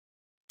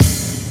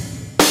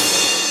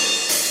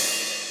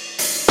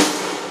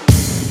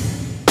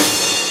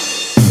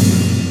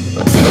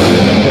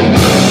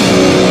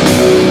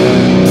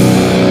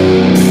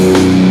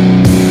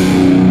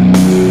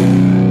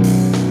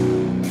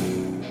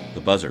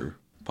Buzzer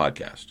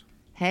podcast.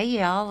 Hey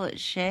y'all,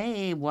 it's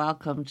Shay.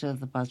 Welcome to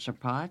the Buzzer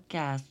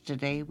Podcast.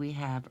 Today we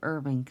have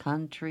Urban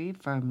Country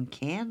from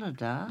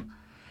Canada,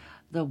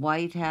 the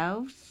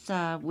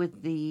Whythouse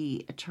with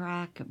the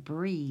track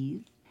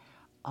Breathe.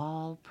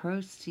 All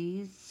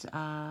proceeds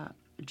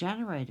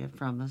generated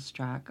from this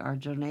track are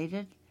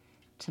donated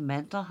to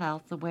mental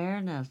health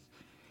awareness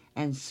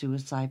and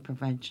suicide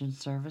prevention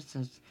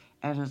services,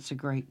 and it's a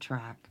great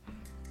track.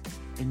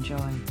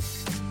 Enjoy.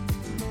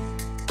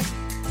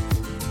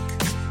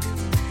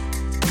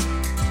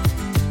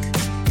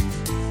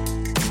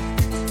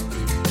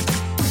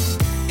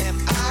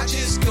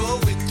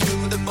 Going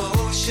through the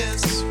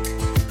motions,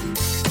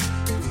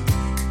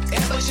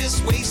 am I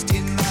just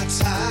wasting my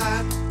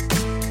time?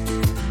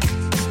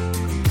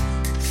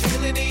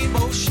 Feeling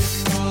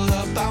emotional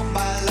about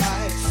my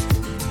life.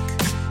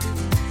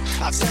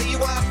 I'll tell you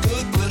I'm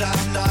good, but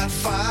I'm not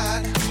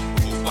fine.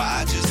 Oh,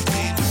 I just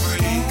need to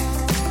breathe.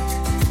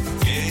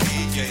 Yeah,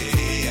 yeah,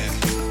 yeah.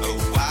 Oh,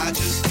 I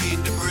just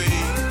need to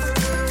breathe.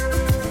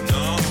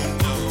 No,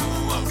 no.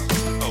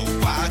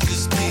 Oh, I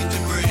just need to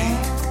breathe.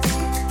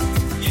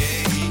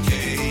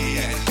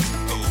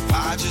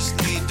 I just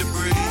need to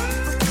breathe.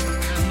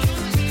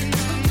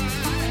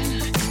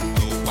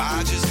 Oh,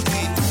 I just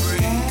need to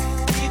breathe.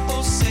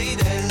 People say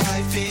that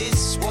life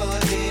is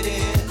what it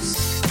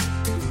is,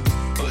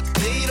 but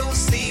they don't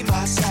see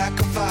my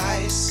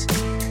sacrifice.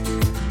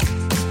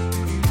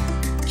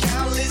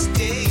 Countless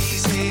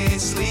days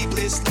and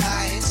sleepless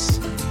nights.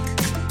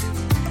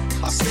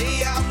 I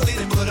say I'm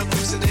winning, but I'm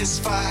losing this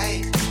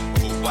fight.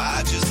 Oh,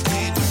 I just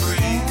need to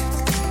breathe.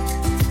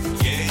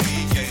 Yeah,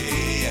 yeah,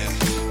 yeah.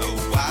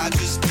 Oh, I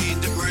just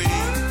need to breathe.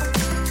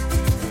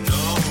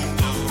 No,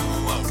 no.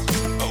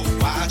 Oh,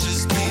 I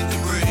just need to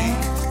breathe.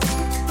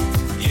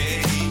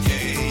 Yeah,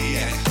 yeah,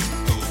 yeah.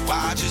 Oh,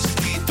 I just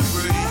need to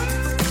breathe.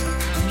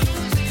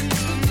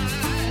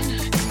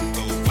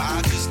 Oh,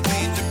 I just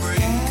need to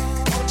breathe.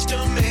 Watched a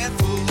man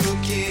for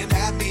looking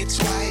at me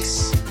twice,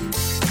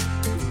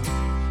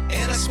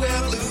 and I swear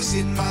I'm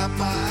losing my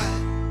mind.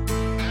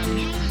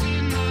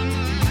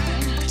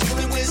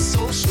 Dealing with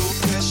social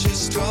pressure,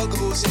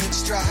 struggles and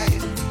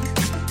strife.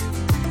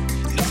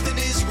 Nothing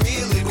is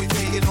real if we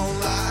take it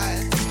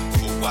online.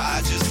 Oh,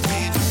 I just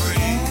need to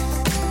breathe.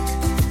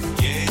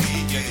 Yeah,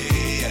 yeah,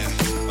 yeah.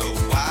 Oh,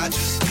 I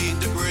just need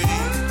to breathe.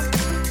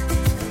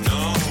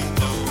 No,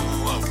 no.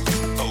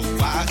 Oh,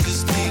 I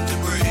just need to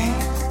breathe.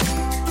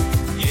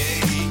 Yeah,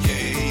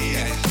 yeah,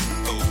 yeah.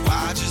 Oh,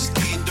 I just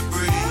need to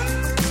breathe.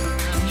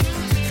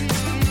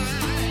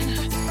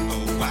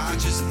 Oh, I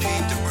just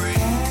need to breathe.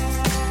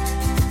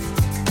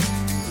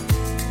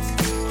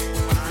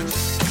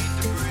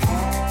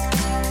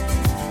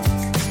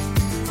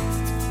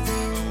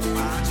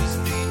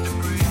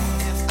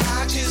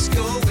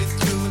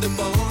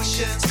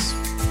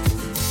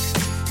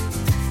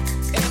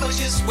 Am I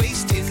just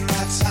wasting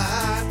my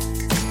time?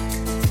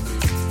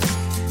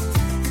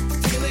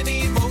 Feeling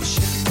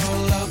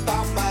emotional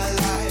about my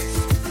life.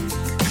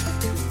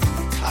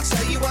 I'll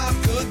tell you I'm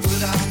good,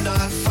 but I'm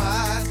not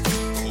fine.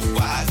 Oh,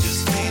 I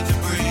just need to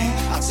breathe.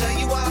 I'll tell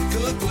you I'm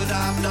good, but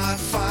I'm not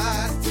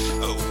fine.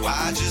 Oh,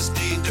 I just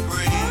need to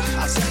breathe.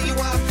 I'll tell you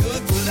I'm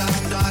good, but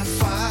I'm not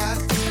fine.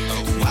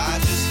 Oh, I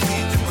just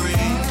need to breathe.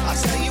 I'll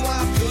tell you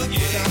I'm good,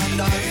 but I'm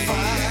not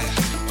fine.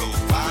 Oh,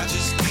 I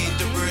just need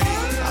to breathe.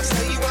 I'll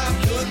tell you I'm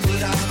good,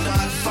 but I'm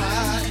not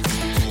fine.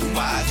 Oh,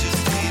 I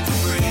just need to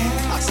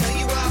breathe. I'll tell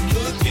you I'm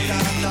good, but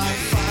I'm not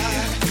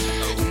fine.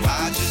 Oh,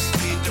 I just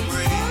need to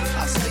breathe.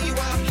 I'll tell you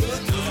I'm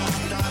good, but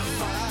I'm not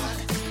fine.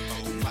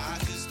 Oh, I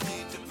just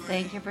need to breathe.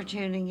 Thank you for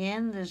tuning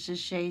in. This is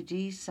Shay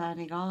D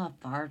signing off.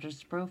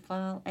 Artist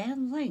profile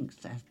and links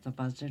at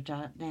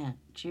thebuzzer.net.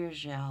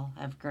 Cheers, y'all.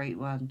 Have a great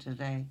one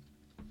today.